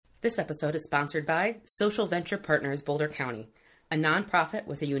This episode is sponsored by Social Venture Partners Boulder County, a nonprofit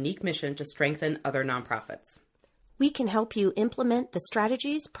with a unique mission to strengthen other nonprofits. We can help you implement the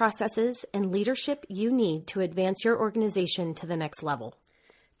strategies, processes, and leadership you need to advance your organization to the next level.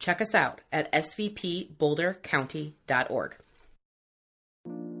 Check us out at svpbouldercounty.org.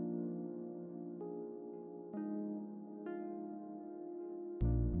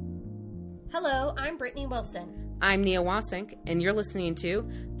 Hello, I'm Brittany Wilson. I'm Nia Wasink, and you're listening to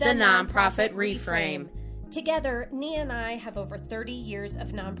The Nonprofit Reframe. Together, Nia and I have over 30 years of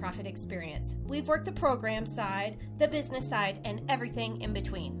nonprofit experience. We've worked the program side, the business side, and everything in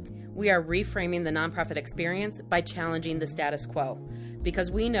between. We are reframing the nonprofit experience by challenging the status quo,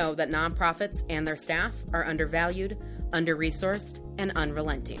 because we know that nonprofits and their staff are undervalued, under-resourced, and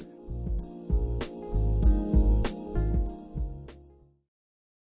unrelenting.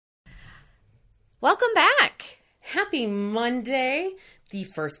 Welcome back. Happy Monday, the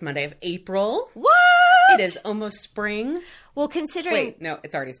first Monday of April. What? It is almost spring. Well, considering... Wait, no,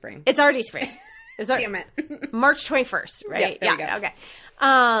 it's already spring. It's already spring. Damn it. March 21st, right? Yeah, there you go. Okay.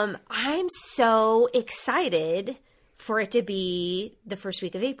 I'm so excited for it to be the first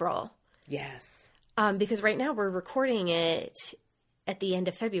week of April. Yes. Because right now we're recording it at the end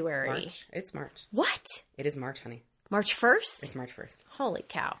of February. March. It's March. What? It is March, honey. March 1st? It's March 1st. Holy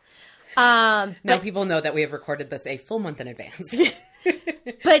cow. Now people know that we have recorded this a full month in advance. But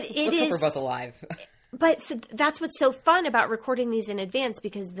Let's hope we're both alive. But so that's what's so fun about recording these in advance,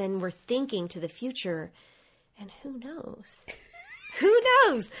 because then we're thinking to the future, and who knows? Who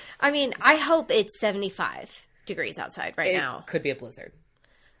knows? I mean, I hope it's 75 degrees outside right now. It could be a blizzard.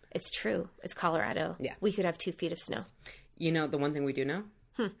 It's true. It's Colorado. Yeah. We could have 2 feet of snow. You know, the one thing we do know?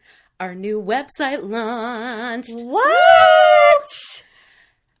 Our new website launched. What?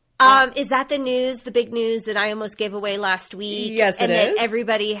 Is that the news, the big news that I almost gave away last week? Yes, it and is. that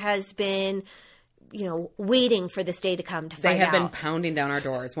everybody has been, waiting for this day to come to find out. They have been pounding down our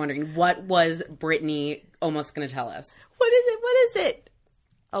doors wondering, what was Brittany almost going to tell us? What is it? What is it?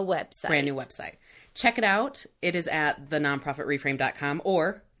 A website. Brand new website. Check it out. It is at thenonprofitreframe.com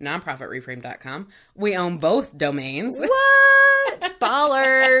or nonprofitreframe.com. We own both domains. What?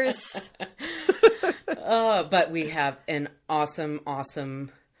 Ballers. But we have an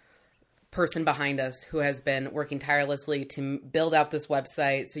awesome person behind us who has been working tirelessly to build out this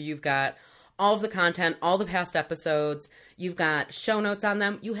website. So you've got all of the content, all the past episodes. You've got show notes on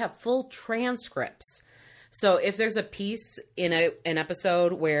them. You have full transcripts. So if there's a piece in an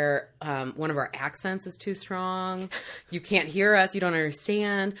episode where one of our accents is too strong, you can't hear us, you don't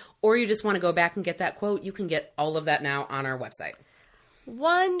understand, or you just want to go back and get that quote, you can get all of that now on our website.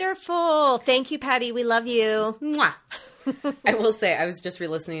 Wonderful. Thank you, Patty. We love you. Mwah. I will say, I was just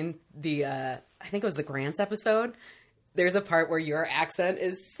re-listening I think it was the Grants episode. There's a part where your accent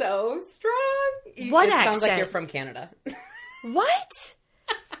is so strong. What It accent? sounds like you're from Canada. What?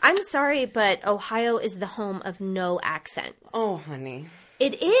 I'm sorry, but Ohio is the home of no accent. Oh, honey.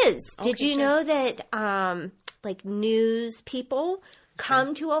 It is. Did Okay, you sure. know that news people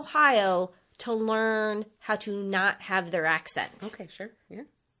come to Ohio to learn how to not have their accent? Okay, sure. Yeah.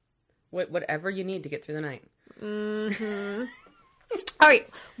 Whatever you need to get through the night. Mm-hmm. All right.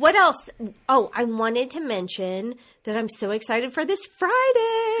 What else? Oh, I wanted to mention that I'm so excited for this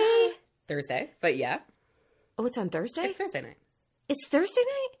Friday. Thursday, but yeah. Oh, it's on Thursday? It's Thursday night. It's Thursday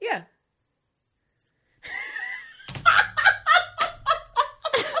night? Yeah.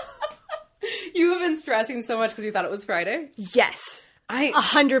 You have been stressing so much because you thought it was Friday? Yes.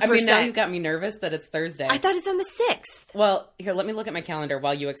 100%. I mean, now you've got me nervous that it's Thursday. I thought it's on the 6th. Well, here, let me look at my calendar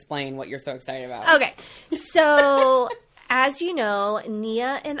while you explain what you're so excited about. Okay. So, as you know,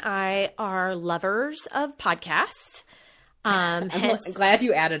 Nia and I are lovers of podcasts. I'm glad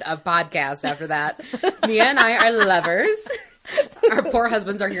you added a podcast after that. Nia and I are lovers. Our poor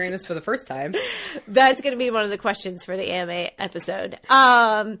husbands are hearing this for the first time. That's going to be one of the questions for the AMA episode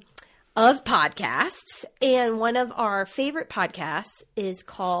of podcasts. And one of our favorite podcasts is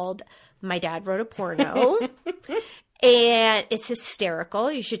called My Dad Wrote a Porno. And it's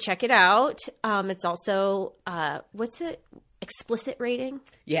hysterical. You should check it out. It's also, what's it? Explicit rating?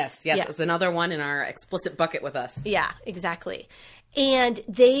 Yes. Yeah. It's another one in our explicit bucket with us. Yeah, exactly. And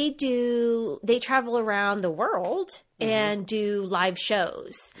they travel around the world and do live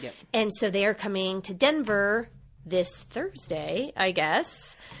shows. Yep. And so they are coming to Denver this Thursday, I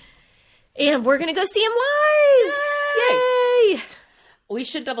guess. And we're going to go see them live. Yay! We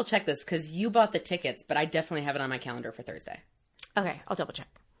should double check this because you bought the tickets, but I definitely have it on my calendar for Thursday. Okay, I'll double check.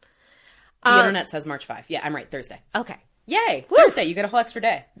 The internet says March 5. Yeah, I'm right. Thursday. Okay. Yay. Woo! Thursday. You get a whole extra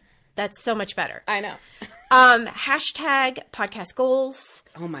day. That's so much better. I know. Hashtag podcast goals.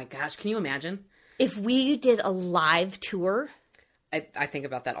 Oh my gosh. Can you imagine? If we did a live tour. I think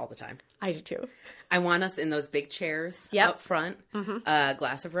about that all the time. I do too. I want us in those big chairs up front, a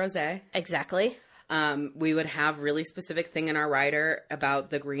glass of rosé. Exactly. We would have really specific thing in our rider about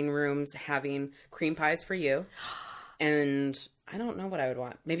the green rooms having cream pies for you. And I don't know what I would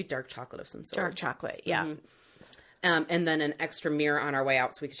want. Maybe dark chocolate of some sort. Dark chocolate, yeah. Mm-hmm. And then an extra mirror on our way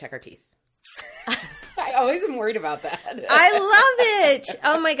out so we could check our teeth. I always am worried about that. I love it.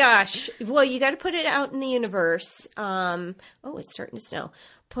 Oh my gosh. Well, you got to put it out in the universe. Oh, it's starting to snow.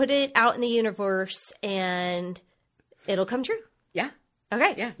 Put it out in the universe and it'll come true. Yeah.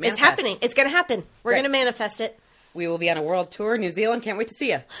 Okay. Yeah. It's happening. It's going to happen. We're going to manifest it. We will be on a world tour, New Zealand. Can't wait to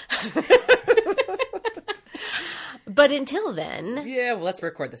see you. But until then. Yeah, well, let's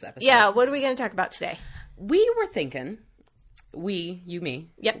record this episode. Yeah. What are we going to talk about today? We were thinking, you, me.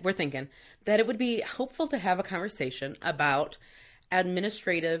 Yep. We're thinking that it would be helpful to have a conversation about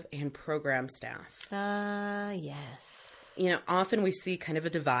administrative and program staff. Yes. You know, often we see kind of a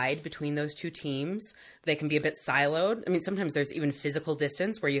divide between those two teams. They can be a bit siloed. I mean, sometimes there's even physical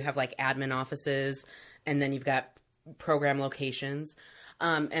distance where you have like admin offices and then you've got program locations.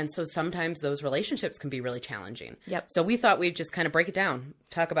 And so sometimes those relationships can be really challenging. Yep. So we thought we'd just kind of break it down,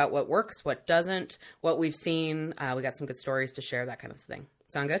 talk about what works, what doesn't, what we've seen. We got some good stories to share, that kind of thing.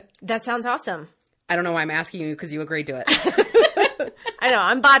 Sound good? That sounds awesome. I don't know why I'm asking you because you agreed to it. I know.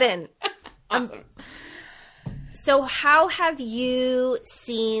 I'm bought in. Awesome. So how have you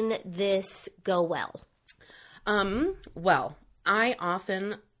seen this go well? Well, I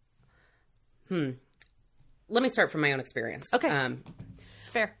often, let me start from my own experience. Okay.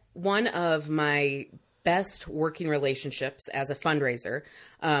 Fair. One of my best working relationships as a fundraiser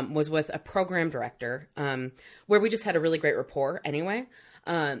was with a program director where we just had a really great rapport anyway.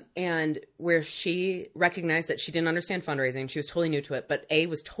 And where she recognized that she didn't understand fundraising. She was totally new to it, but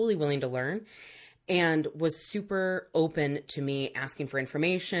was totally willing to learn and was super open to me asking for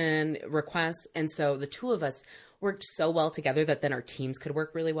information, requests. And so the two of us worked so well together that then our teams could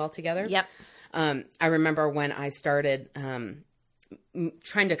work really well together. Yep. I remember when I started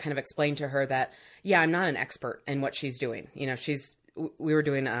trying to kind of explain to her that, yeah, I'm not an expert in what she's doing. You know, we were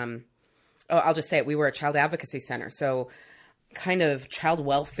doing, I'll just say it. We were a child advocacy center. So kind of child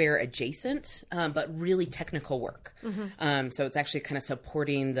welfare adjacent, but really technical work. Mm-hmm. So it's actually kind of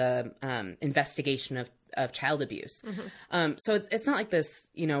supporting the investigation of child abuse. Mm-hmm. So it's not like this,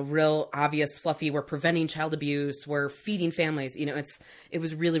 you know, real obvious fluffy, we're preventing child abuse, we're feeding families, you know, it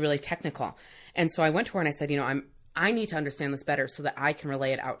was really, really technical. And so I went to her and I said, you know, I need to understand this better so that I can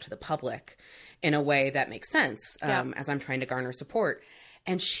relay it out to the public in a way that makes sense as I'm trying to garner support.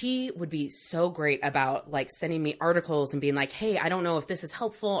 And she would be so great about like sending me articles and being like, hey, I don't know if this is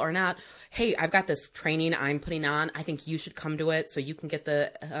helpful or not. Hey, I've got this training I'm putting on. I think you should come to it so you can get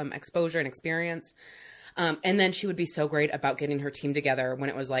the exposure and experience. And then she would be so great about getting her team together when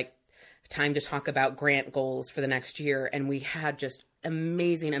it was like time to talk about grant goals for the next year. And we had just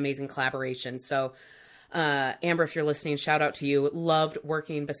amazing, amazing collaboration. So Amber, if you're listening, shout out to you. Loved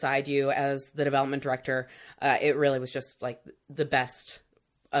working beside you as the development director. It really was just like the best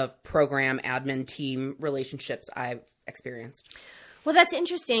of program admin team relationships I've experienced. Well, that's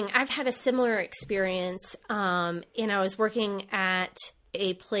interesting. I've had a similar experience. And I was working at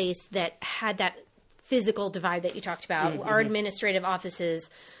a place that had that physical divide that you talked about. Mm-hmm. Our administrative offices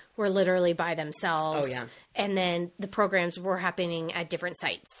were literally by themselves. Oh, yeah. And then the programs were happening at different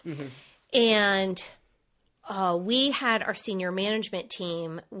sites. Mm-hmm. And we had our senior management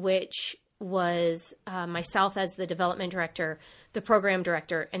team, which was myself as the development director, the program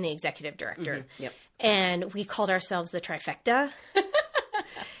director, and the executive director. Mm-hmm. Yep. And we called ourselves the trifecta.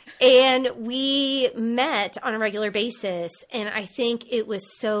 And we met on a regular basis. And I think it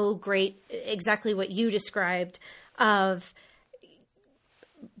was so great, exactly what you described, of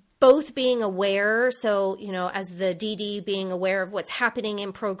both being aware. So, you know, as the DD, being aware of what's happening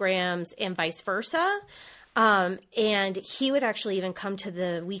in programs and vice versa. And he would actually even come to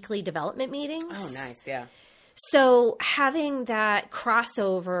the weekly development meetings. Oh, nice. Yeah. So having that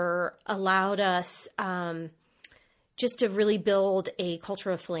crossover allowed us just to really build a culture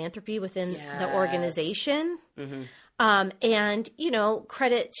of philanthropy within the organization. Mm-hmm. And, you know,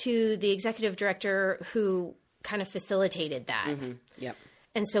 credit to the executive director who kind of facilitated that. Mm-hmm. Yep.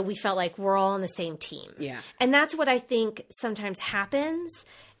 And so we felt like we're all on the same team. Yeah. And that's what I think sometimes happens,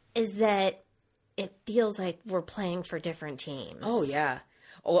 is that it feels like we're playing for different teams. Oh, yeah.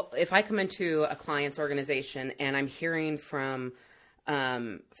 Well, if I come into a client's organization and I'm hearing from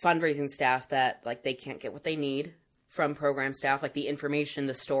fundraising staff that like they can't get what they need from program staff, like the information,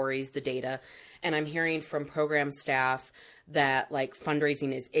 the stories, the data, And I'm hearing from program staff that like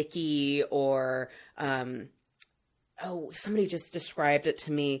fundraising is icky, or somebody just described it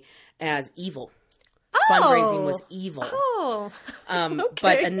to me as evil. Fundraising was evil. Oh, okay.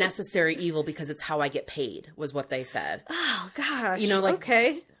 But a necessary evil because it's how I get paid, was what they said. Oh, gosh. You know, like,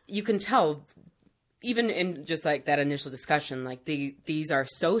 okay. You can tell, even in just like that initial discussion, like these are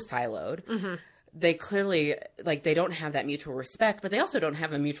so siloed. Mm-hmm. They clearly, like, they don't have that mutual respect, but they also don't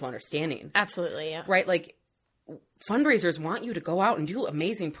have a mutual understanding. Absolutely, yeah. Right? Like, fundraisers want you to go out and do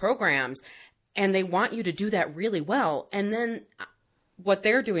amazing programs, and they want you to do that really well. And then what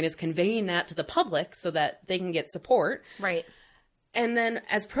they're doing is conveying that to the public so that they can get support. Right. And then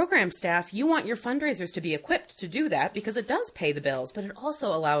as program staff, you want your fundraisers to be equipped to do that because it does pay the bills, but it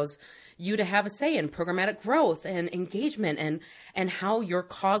also allows you to have a say in programmatic growth and engagement and how your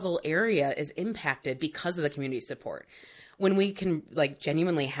causal area is impacted because of the community support. When we can like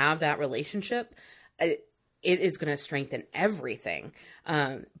genuinely have that relationship, it is going to strengthen everything.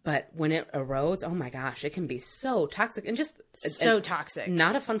 But when it erodes, oh my gosh, it can be so toxic and just so toxic.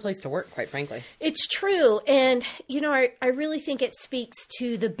 Not a fun place to work, quite frankly. It's true. And, you know, I really think it speaks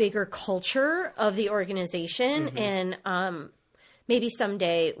to the bigger culture of the organization. Mm-hmm. And maybe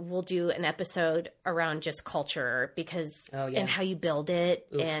someday we'll do an episode around just culture because and how you build it.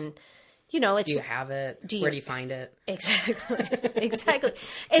 Oof. And, you know, it's. Do you have it? Where do you find it? Exactly. Exactly.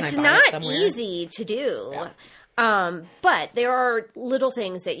 It's not easy to do. Yeah. But there are little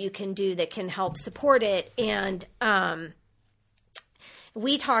things that you can do that can help support it. And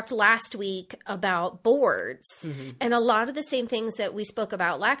we talked last week about boards. Mm-hmm. And a lot of the same things that we spoke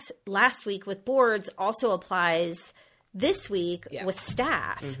about last week with boards also applies this week with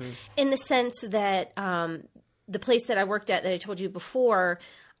staff. Mm-hmm. In the sense that the place that I worked at that I told you before,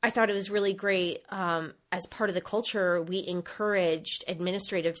 I thought it was really great. As part of the culture, we encouraged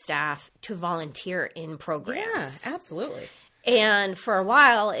administrative staff to volunteer in programs. Yeah, absolutely. And for a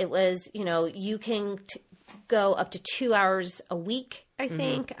while, it was, you know, you can go up to 2 hours a week, I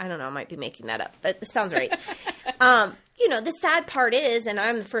think. Mm-hmm. I don't know. I might be making that up, but it sounds right. You know, the sad part is, and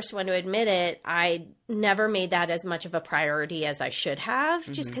I'm the first one to admit it, I never made that as much of a priority as I should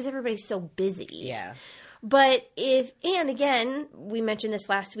have, just because everybody's so busy. Yeah. But and again, we mentioned this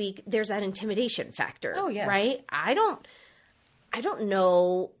last week, there's that intimidation factor. Oh, yeah. Right? I don't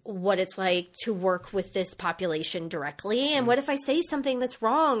know what it's like to work with this population directly. And what if I say something that's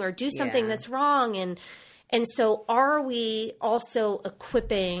wrong or do something that's wrong? And so are we also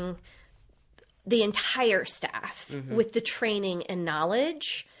equipping the entire staff with the training and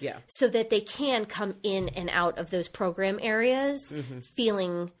knowledge so that they can come in and out of those program areas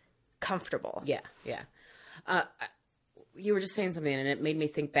feeling comfortable? Yeah, yeah. You were just saying something, and it made me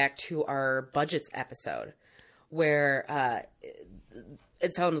think back to our budgets episode, where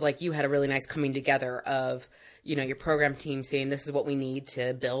it sounded like you had a really nice coming together of, you know, your program team saying this is what we need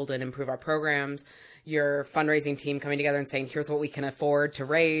to build and improve our programs, your fundraising team coming together and saying here's what we can afford to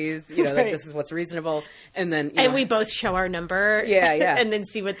raise, you know, that this is what's reasonable, and then we both show our number, and then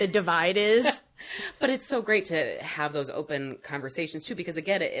see what the divide is. But it's so great to have those open conversations too, because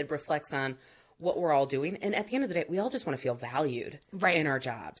again, it reflects on what we're all doing. And at the end of the day, we all just want to feel valued in our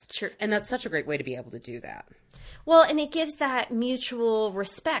jobs. Sure. And that's such a great way to be able to do that. Well, and it gives that mutual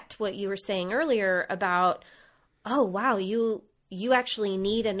respect, what you were saying earlier about, oh, wow, you actually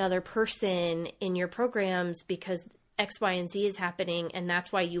need another person in your programs because X, Y, and Z is happening. And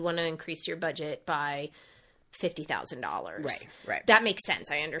that's why you want to increase your budget by $50,000. Right. That makes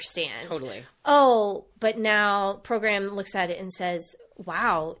sense. I understand. Totally. Oh, but now program looks at it and says,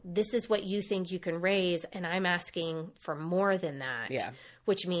 wow, this is what you think you can raise, and I'm asking for more than that. Yeah.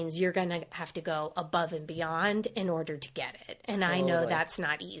 Which means you're going to have to go above and beyond in order to get it. And I know that's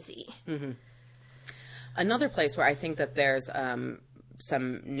not easy. Mm-hmm. Another place where I think that there's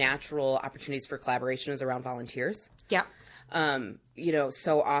some natural opportunities for collaboration is around volunteers. Yeah. You know,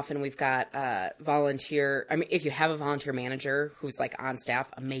 so often we've got if you have a volunteer manager who's like on staff,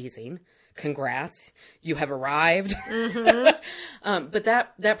 amazing. Congrats, you have arrived. Mm-hmm. But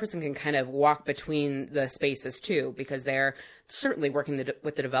that person can kind of walk between the spaces too, because they're certainly working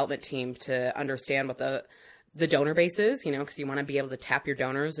with the development team to understand what the donor base is, you know, because you want to be able to tap your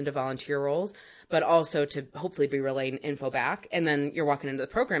donors into volunteer roles, but also to hopefully be relaying info back. And then you're walking into the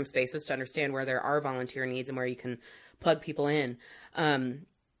program spaces to understand where there are volunteer needs and where you can plug people in. And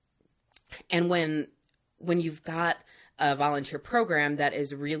when you've got a volunteer program that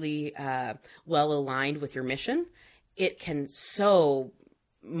is really well aligned with your mission, it can so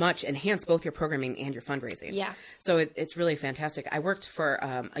much enhance both your programming and your fundraising. Yeah. So it's really fantastic. I worked for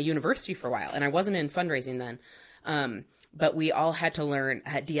a university for a while, and I wasn't in fundraising then, but we all had to learn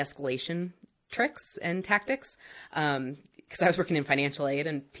de-escalation tricks and tactics. Because I was working in financial aid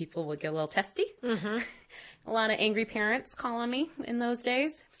and people would get a little testy. Mm-hmm. A lot of angry parents calling me in those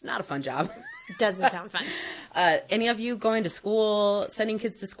days. It's not a fun job. Doesn't sound fun. Any of you going to school, sending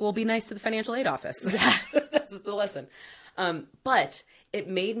kids to school, be nice to the financial aid office. Yeah. That's the lesson. But it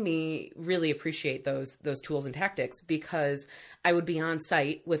made me really appreciate those tools and tactics, because I would be on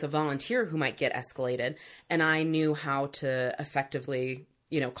site with a volunteer who might get escalated, and I knew how to effectively,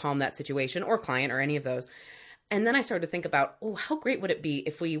 calm that situation, or client, or any of those. And then I started to think about, how great would it be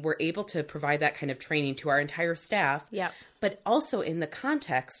if we were able to provide that kind of training to our entire staff, but also in the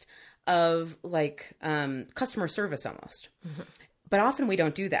context of customer service almost. Mm-hmm. But often we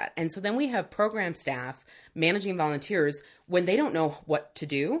don't do that. And so then we have program staff managing volunteers when they don't know what to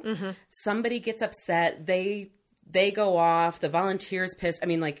do. Mm-hmm. Somebody gets upset. They go off. The volunteers piss. I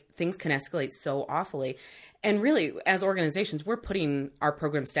mean, things can escalate so awfully. And really, as organizations, we're putting our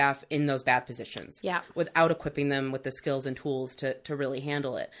program staff in those bad positions without equipping them with the skills and tools to really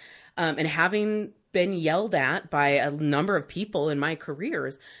handle it. And having been yelled at by a number of people in my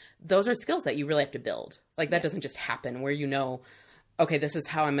careers, those are skills that you really have to build. That doesn't just happen where okay, this is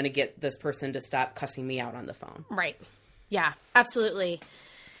how I'm going to get this person to stop cussing me out on the phone. Right. Yeah, absolutely.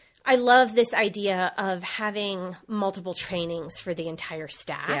 I love this idea of having multiple trainings for the entire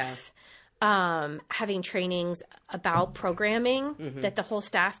staff. Yeah. Having trainings about programming that the whole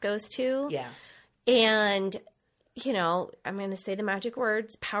staff goes to. Yeah. And, I'm going to say the magic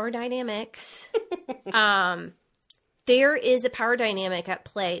words, power dynamics. There is a power dynamic at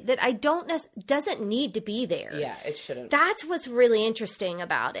play that doesn't need to be there. Yeah, it shouldn't. That's what's really interesting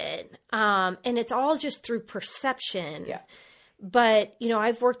about it. And it's all just through perception. Yeah. But,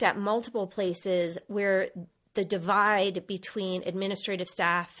 I've worked at multiple places where the divide between administrative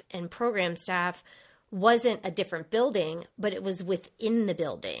staff and program staff wasn't a different building, but it was within the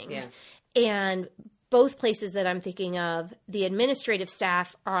building. Yeah. And both places that I'm thinking of, the administrative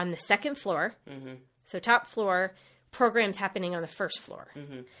staff are on the second floor. Mm-hmm. So top floor, programs happening on the first floor.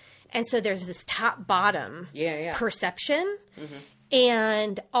 Mm-hmm. And so there's this top-bottom perception. Mm-hmm.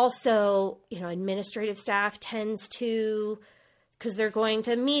 And also, administrative staff tends to, because they're going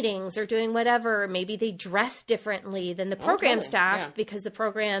to meetings or doing whatever, maybe they dress differently than the program staff because the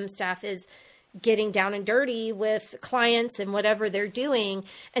program staff is getting down and dirty with clients and whatever they're doing.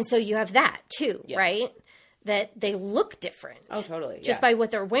 And so you have that too, right? That they look different. Oh, totally. Just by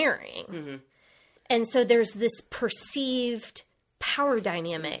what they're wearing. Mm-hmm. And so there's this perceived power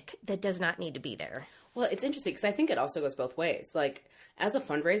dynamic that does not need to be there. Well, it's interesting because I think it also goes both ways. As a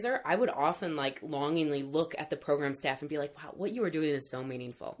fundraiser, I would often longingly look at the program staff and be like, wow, what you are doing is so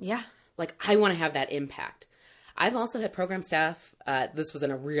meaningful. Yeah. I want to have that impact. I've also had program staff. This was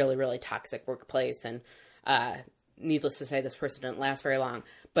in a really, really toxic workplace. And needless to say, this person didn't last very long.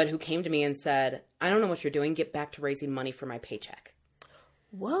 But who came to me and said, I don't know what you're doing. Get back to raising money for my paycheck.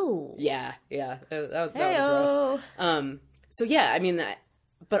 Whoa. Yeah. That was rough. So, yeah, I mean,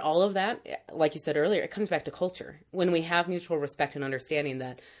 but all of that, like you said earlier, it comes back to culture. When we have mutual respect and understanding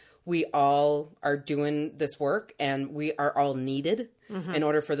that we all are doing this work and we are all needed in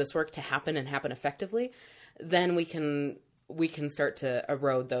order for this work to happen and happen effectively, then we can start to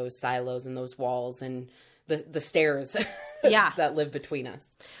erode those silos and those walls and the stairs that live between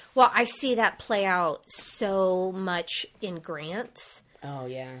us. Well, I see that play out so much in grants. Oh,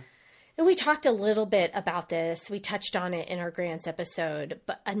 yeah. And we talked a little bit about this. We touched on it in our grants episode,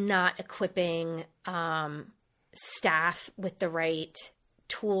 but not equipping staff with the right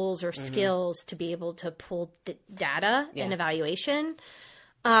tools or skills to be able to pull the data and evaluation.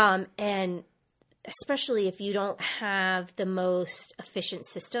 And especially if you don't have the most efficient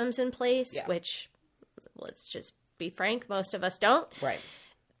systems in place, which, let's just be frank, most of us don't. Right.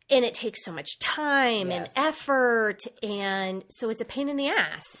 And it takes so much time and effort, and so it's a pain in the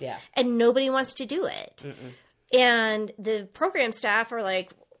ass. Yeah. And nobody wants to do it. Mm-mm. And the program staff are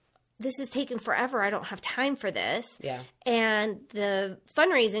like, this is taking forever. I don't have time for this. Yeah. And the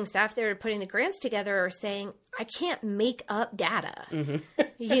fundraising staff that are putting the grants together are saying, I can't make up data,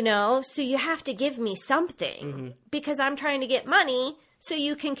 so you have to give me something because I'm trying to get money so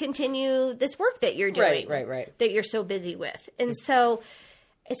you can continue this work that you're doing. Right. That you're so busy with. And so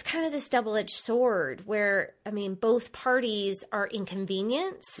it's kind of this double-edged sword where, both parties are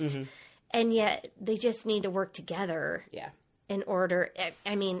inconvenienced and yet they just need to work together. Yeah. In order,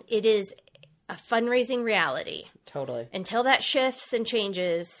 it is a fundraising reality. Totally. Until that shifts and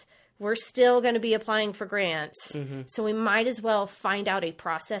changes, we're still going to be applying for grants. Mm-hmm. So we might as well find out a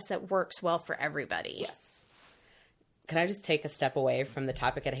process that works well for everybody. Yes. can I just take a step away from the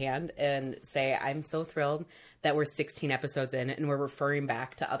topic at hand and say I'm so thrilled that we're 16 episodes in and we're referring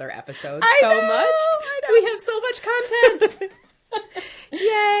back to other episodes much. We have so much content.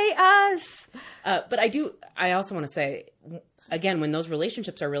 Yay, us. But I also want to say, again, when those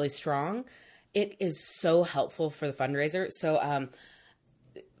relationships are really strong, it is so helpful for the fundraiser. So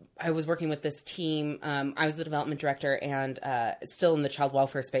I was working with this team. I was the development director and still in the child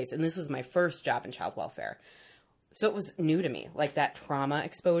welfare space. And this was my first job in child welfare. So it was new to me, like that trauma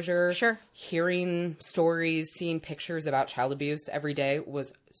exposure. Sure. Hearing stories, seeing pictures about child abuse every day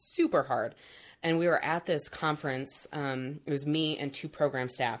was super hard. And we were at this conference. It was me and 2 program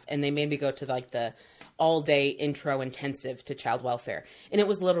staff, and they made me go to like the all-day intro intensive to child welfare. And it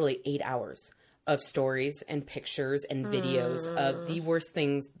was literally 8 hours of stories and pictures and videos of the worst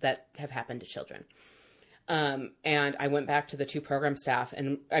things that have happened to children. And I went back to the 2 program staff,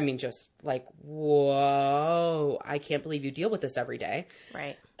 and I mean, just like, whoa, I can't believe you deal with this every day.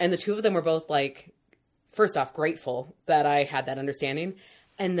 Right. And the 2 of them were both like, first off, grateful that I had that understanding.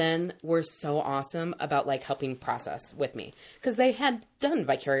 And then were so awesome about like helping process with me because they had done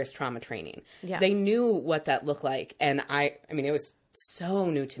vicarious trauma training. Yeah. They knew what that looked like. And I mean, it was so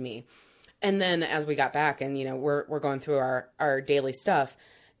new to me. And then as we got back and, you know, we're going through our daily stuff,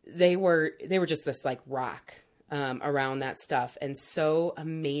 they were just this like rock around that stuff and so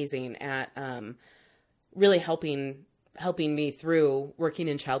amazing at really helping me through working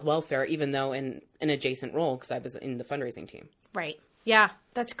in child welfare, even though in an adjacent role because I was in the fundraising team. Right. Yeah,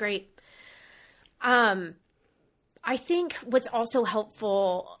 that's great. I think what's also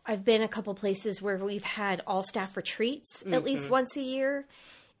helpful, I've been a couple places where we've had all staff retreats at least once a year.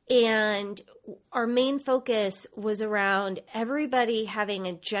 And our main focus was around everybody having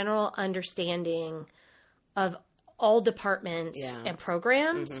a general understanding of all departments and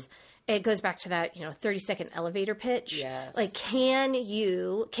programs. It goes back to that, 30-second elevator pitch. Yes. Like,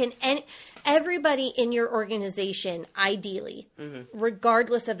 everybody in your organization, ideally,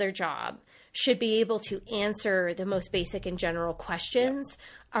 regardless of their job, should be able to answer the most basic and general questions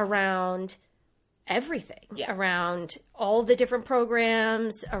around everything, around all the different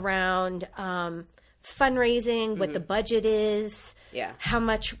programs, around fundraising, what the budget is, how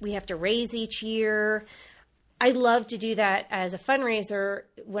much we have to raise each year. I love to do that as a fundraiser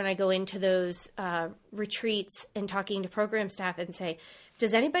when I go into those retreats and talking to program staff and say,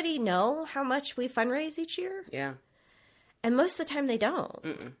 does anybody know how much we fundraise each year? Yeah. And most of the time they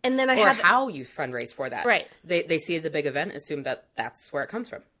don't. And then or how you fundraise for that. Right. They see the big event, assume that that's where it comes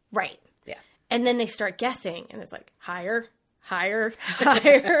from. Right. Yeah. And then they start guessing and it's like higher. And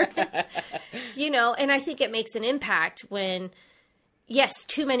I think it makes an impact when, yes,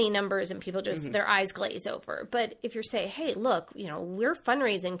 too many numbers and people just, their eyes glaze over. But if you're saying, hey, look, we're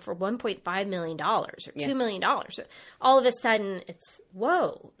fundraising for $1.5 million or $2 million, all of a sudden it's,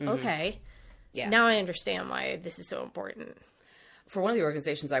 whoa, okay. Yeah. Now I understand why this is so important. For one of the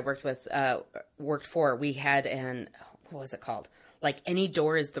organizations I worked for, we had what was it called? Like any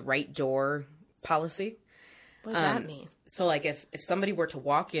door is the right door policy. What does that mean? So like if somebody were to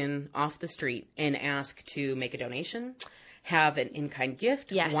walk in off the street and ask to make a donation, have an in-kind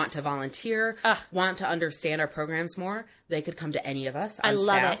gift, want to volunteer, want to understand our programs more, they could come to any of us on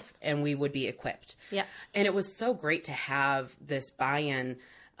staff and we would be equipped. Yeah. And it was so great to have this buy-in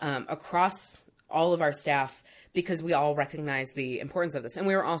across all of our staff because we all recognize the importance of this. And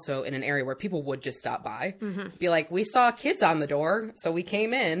we were also in an area where people would just stop by, be like, we saw kids on the door, so we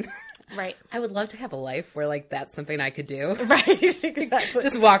came in. Right. I would love to have a life where like that's something I could do. Right. Exactly.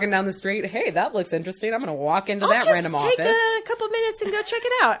 Just walking down the street. Hey, that looks interesting. I'm going to walk into that random office. Take a couple minutes and go check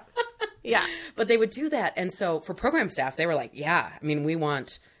it out. Yeah. But they would do that. And so for program staff, they were like, yeah, I mean, we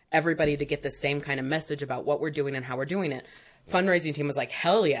want everybody to get the same kind of message about what we're doing and how we're doing it. Fundraising team was like,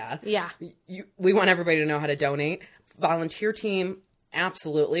 hell yeah. Yeah. We want everybody to know how to donate. Volunteer team,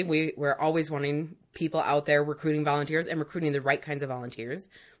 absolutely. We're always wanting people out there recruiting volunteers and recruiting the right kinds of volunteers,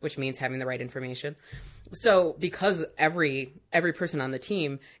 which means having the right information. So because every person on the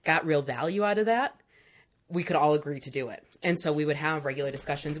team got real value out of that, we could all agree to do it. And so we would have regular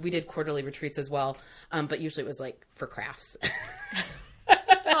discussions. We did quarterly retreats as well, but usually it was like for crafts.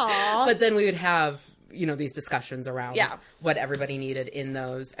 But then we would have, these discussions around what everybody needed in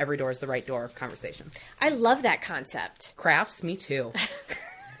those every door is the right door conversations. I love that concept. Crafts, me too.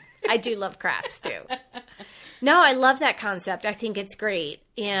 I do love crafts too. No, I love that concept. I think it's great.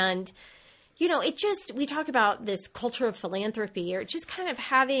 And, we talk about this culture of philanthropy or just kind of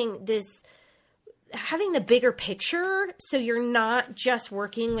having the bigger picture. So you're not just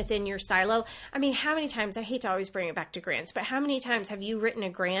working within your silo. I mean, how many times, I hate to always bring it back to grants, but how many times have you written a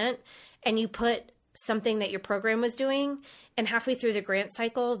grant and you put something that your program was doing, and halfway through the grant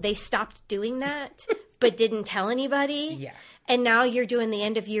cycle, they stopped doing that, but didn't tell anybody. Yeah. And now you're doing the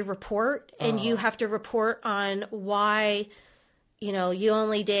end of year report, and you have to report on why, you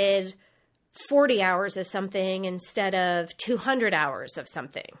only did 40 hours of something instead of 200 hours of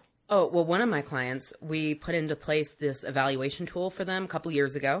something. Oh, well, one of my clients, we put into place this evaluation tool for them a couple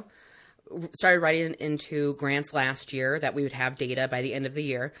years ago. Started writing into grants last year that we would have data by the end of the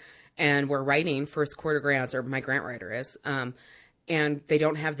year. And we're writing first quarter grants, or my grant writer is, and they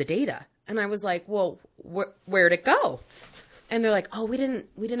don't have the data. And I was like, well, where'd it go? And they're like, oh, we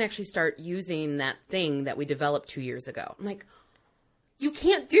didn't actually start using that thing that we developed 2 years ago. I'm like, you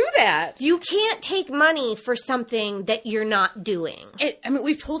can't do that. You can't take money for something that you're not doing.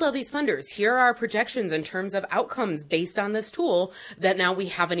 We've told all these funders, here are our projections in terms of outcomes based on this tool that now we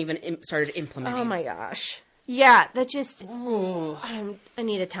haven't even started implementing. Oh my gosh. Yeah, that just, I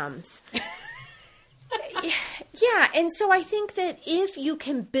need a Tums. Yeah, and so I think that if you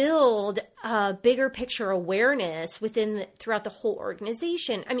can build a bigger picture awareness throughout the whole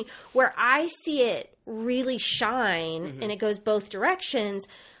organization, where I see it really shine, and it goes both directions,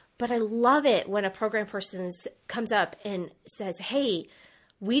 but I love it when a program person comes up and says, hey,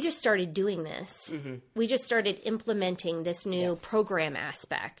 we just started doing this. We just started implementing this new program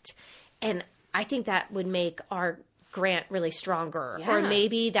aspect. And I think that would make our grant really stronger, or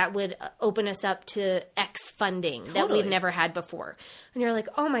maybe that would open us up to X funding that we've never had before. And you're like,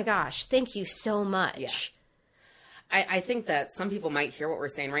 oh my gosh, thank you so much. Yeah. I think that some people might hear what we're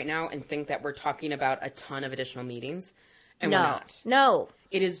saying right now and think that we're talking about a ton of additional meetings, and we're not. No.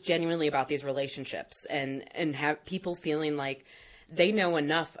 It is genuinely about these relationships and have people feeling like they know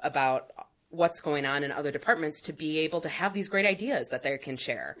enough about what's going on in other departments to be able to have these great ideas that they can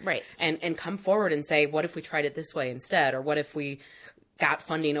share. Right. And come forward and say, what if we tried it this way instead? Or what if we got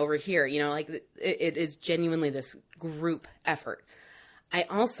funding over here? It is genuinely this group effort. I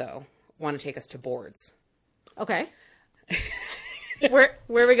also want to take us to boards. Okay. Where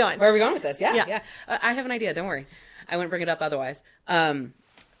are we going? Where are we going with this? Yeah. I have an idea. Don't worry. I wouldn't bring it up otherwise.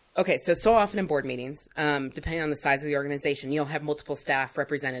 Okay. So often in board meetings, depending on the size of the organization, you'll have multiple staff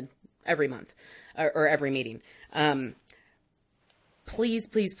represented every month or every meeting. Please,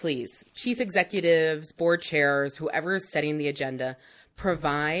 chief executives, board chairs, whoever is setting the agenda,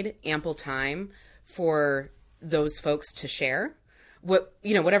 provide ample time for those folks to share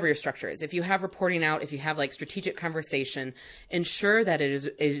whatever your structure is. If you have reporting out, if you have strategic conversation, ensure that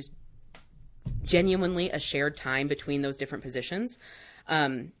it is genuinely a shared time between those different positions.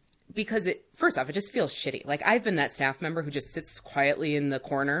 Because first off, it just feels shitty. I've been that staff member who just sits quietly in the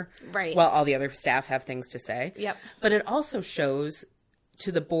corner, right, while all the other staff have things to say. Yep. But it also shows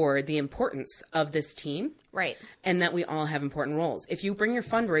to the board the importance of this team, right, and that we all have important roles. If you bring your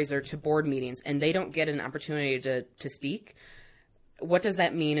fundraiser to board meetings and they don't get an opportunity to speak, what does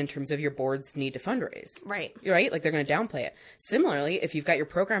that mean in terms of your board's need to fundraise? Right. Right? They're going to downplay it. Similarly, if you've got your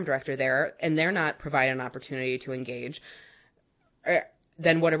program director there and they're not providing an opportunity to engage,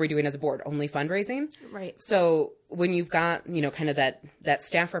 then what are we doing as a board? Only fundraising? Right. So when you've got, kind of that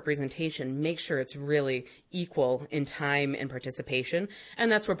staff representation, make sure it's really equal in time and participation.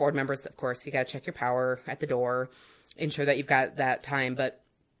 And that's where board members, of course, you got to check your power at the door, ensure that you've got that time. But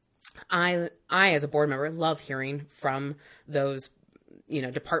I as a board member, love hearing from those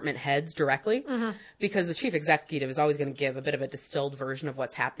department heads directly, because the chief executive is always going to give a bit of a distilled version of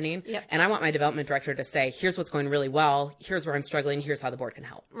what's happening. Yep. And I want my development director to say, here's what's going really well. Here's where I'm struggling. Here's how the board can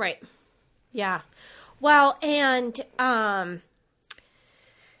help. Right. Yeah. Well, and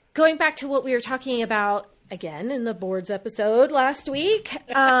going back to what we were talking about again in the boards episode last week.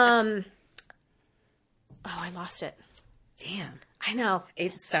 I lost it. Damn. I know.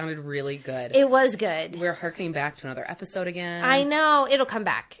 It sounded really good. It was good. We're harkening back to another episode again. I know. It'll come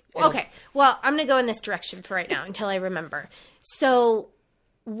back. Okay. Well, I'm going to go in this direction for right now until I remember. So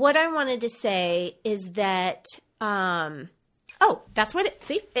what I wanted to say is that, that's what it,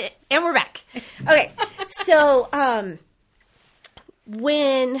 see? And we're back. Okay. So,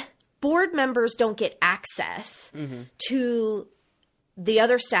 when board members don't get access to the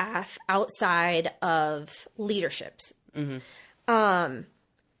other staff outside of leaderships, the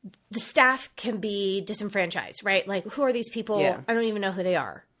staff can be disenfranchised, right? Who are these people? Yeah. I don't even know who they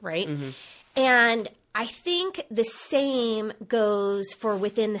are, right? And I think the same goes for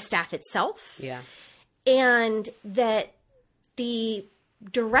within the staff itself. Yeah. And that the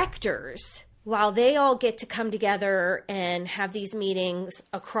directors, while they all get to come together and have these meetings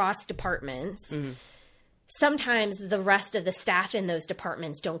across departments, sometimes the rest of the staff in those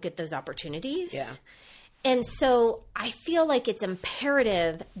departments don't get those opportunities. Yeah. And so I feel like it's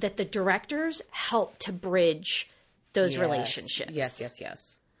imperative that the directors help to bridge those relationships.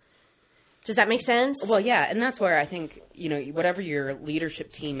 Yes. Does that make sense? Well, yeah, and that's where I think, whatever your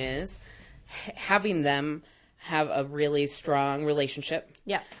leadership team is, having them have a really strong relationship.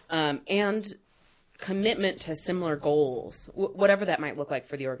 Yeah. And commitment to similar goals, whatever that might look like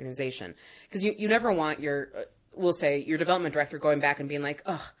for the organization. Because you never want your development director going back and being like,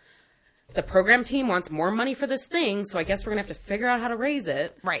 ugh, the program team wants more money for this thing, so I guess we're going to have to figure out how to raise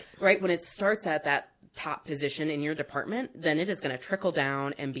it. Right. Right? When it starts at that top position in your department, then it is going to trickle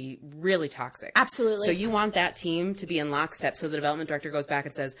down and be really toxic. Absolutely. So you want that team to be in lockstep, so the development director goes back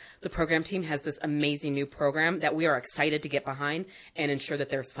and says, the program team has this amazing new program that we are excited to get behind and ensure that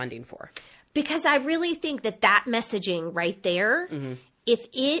there's funding for. Because I really think that messaging right there, if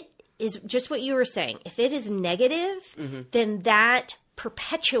it is just what you were saying, if it is negative, then that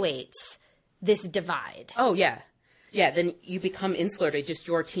perpetuates this divide. Oh, yeah. Yeah, then you become insular to just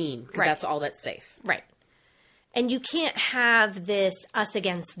your team, because that's all that's safe. Right. And you can't have this us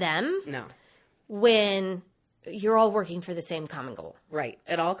against them. No. When you're all working for the same common goal. Right.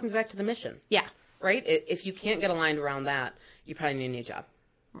 It all comes back to the mission. Yeah. Right? If you can't get aligned around that, you probably need a new job.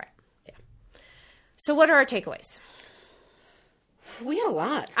 Right. Yeah. So what are our takeaways? We had a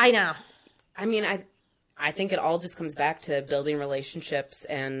lot. I know. I mean, I think it all just comes back to building relationships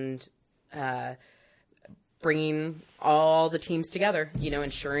and bringing all the teams together,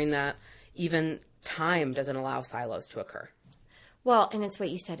 ensuring that even time doesn't allow silos to occur. Well, and it's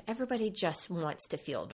what you said. Everybody just wants to feel